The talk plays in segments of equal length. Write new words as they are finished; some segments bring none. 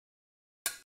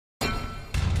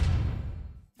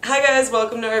Hi guys,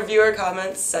 welcome to our viewer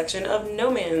comments section of No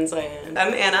Man's Land.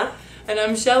 I'm Anna. And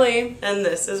I'm Shelly. And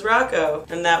this is Rocco.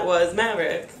 And that was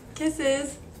Maverick.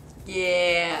 Kisses.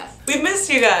 Yeah. We've missed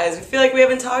you guys. We feel like we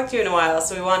haven't talked to you in a while,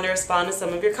 so we wanted to respond to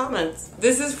some of your comments.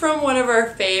 This is from one of our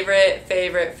favorite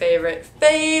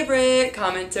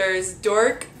commenters,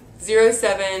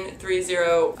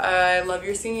 Dork0730. I love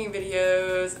your singing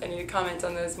videos. I need to comment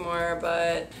on those more,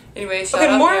 but anyway, shout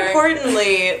out more there.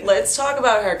 importantly, let's talk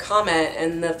about her comment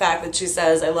and the fact that she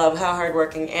says, I love how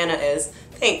hardworking Anna is.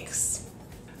 Thanks.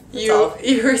 You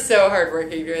were so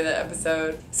hardworking during that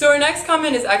episode. So our next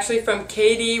comment is actually from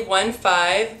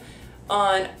KD15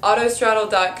 on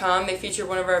autostraddle.com. They featured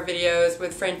one of our videos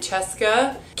with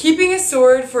Francesca. Keeping a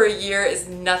sword for a year is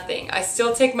nothing. I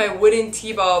still take my wooden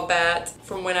t-ball bat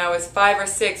from when I was 5 or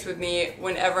 6 with me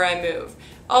whenever I move.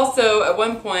 Also, at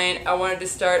one point, I wanted to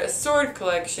start a sword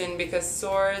collection because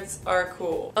swords are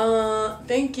cool.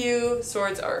 Thank you.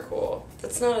 Swords are cool.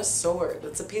 That's not a sword.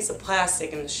 That's a piece of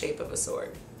plastic in the shape of a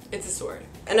sword. It's a sword.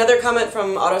 Another comment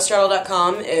from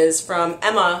autostraddle.com is from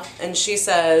Emma, and she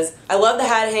says, I love the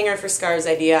hat hanger for scarves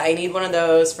idea. I need one of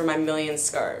those for my million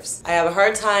scarves. I have a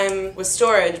hard time with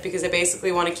storage because I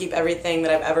basically want to keep everything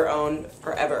that I've ever owned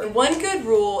forever. And one good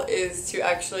rule is to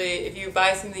actually, if you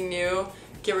buy something new,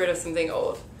 get rid of something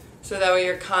old. So that way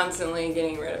you're constantly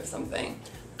getting rid of something.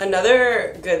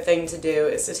 Another good thing to do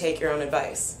is to take your own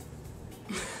advice.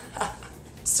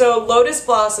 So Lotus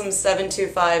Blossom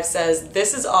 725 says,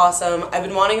 this is awesome. I've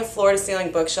been wanting a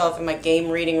floor-to-ceiling bookshelf in my game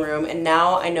reading room, and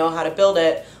now I know how to build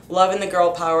it. Loving the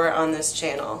girl power on this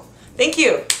channel. Thank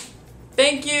you.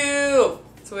 Thank you.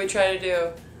 That's what we try to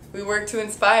do. We work to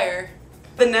inspire.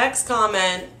 The next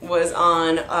comment was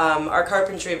on our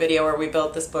carpentry video where we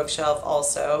built this bookshelf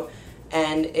also,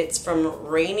 and it's from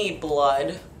Rainy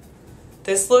Blood.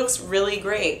 This looks really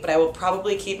great, but I will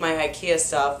probably keep my IKEA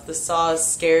stuff. The saws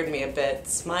scared me a bit.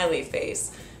 Smiley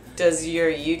face. Does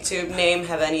your YouTube name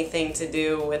have anything to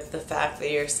do with the fact that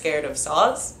you're scared of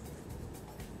saws?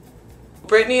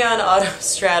 Brittany on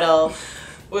Autostraddle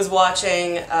was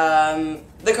watching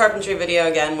the carpentry video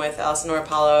again with Alcinor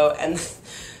Apollo, and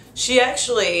she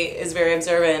actually is very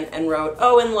observant and wrote,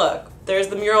 oh, and look, there's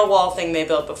the mural wall thing they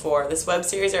built before. This web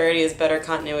series already has better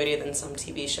continuity than some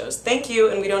TV shows. Thank you,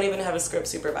 and we don't even have a script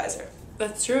supervisor.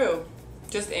 That's true.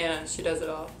 Just Anna. She does it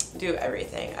all. Do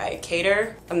everything. I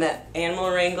cater. I'm the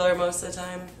animal wrangler most of the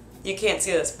time. You can't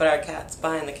see this, but our cat's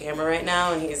behind the camera right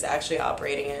now, and he's actually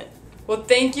operating it. Well,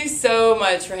 thank you so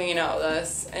much for hanging out with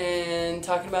us and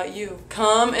talking about you.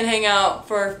 Come and hang out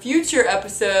for future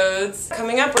episodes.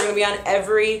 Coming up, we're going to be on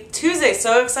every Tuesday.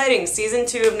 So exciting. Season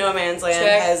 2 of No Man's Land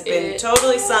has been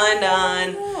totally signed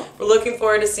on. We're looking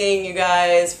forward to seeing you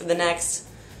guys for the next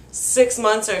 6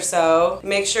 months or so.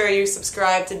 Make sure you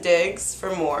subscribe to Diggs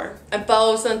for more. And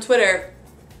follow us on Twitter.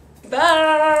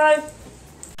 Bye!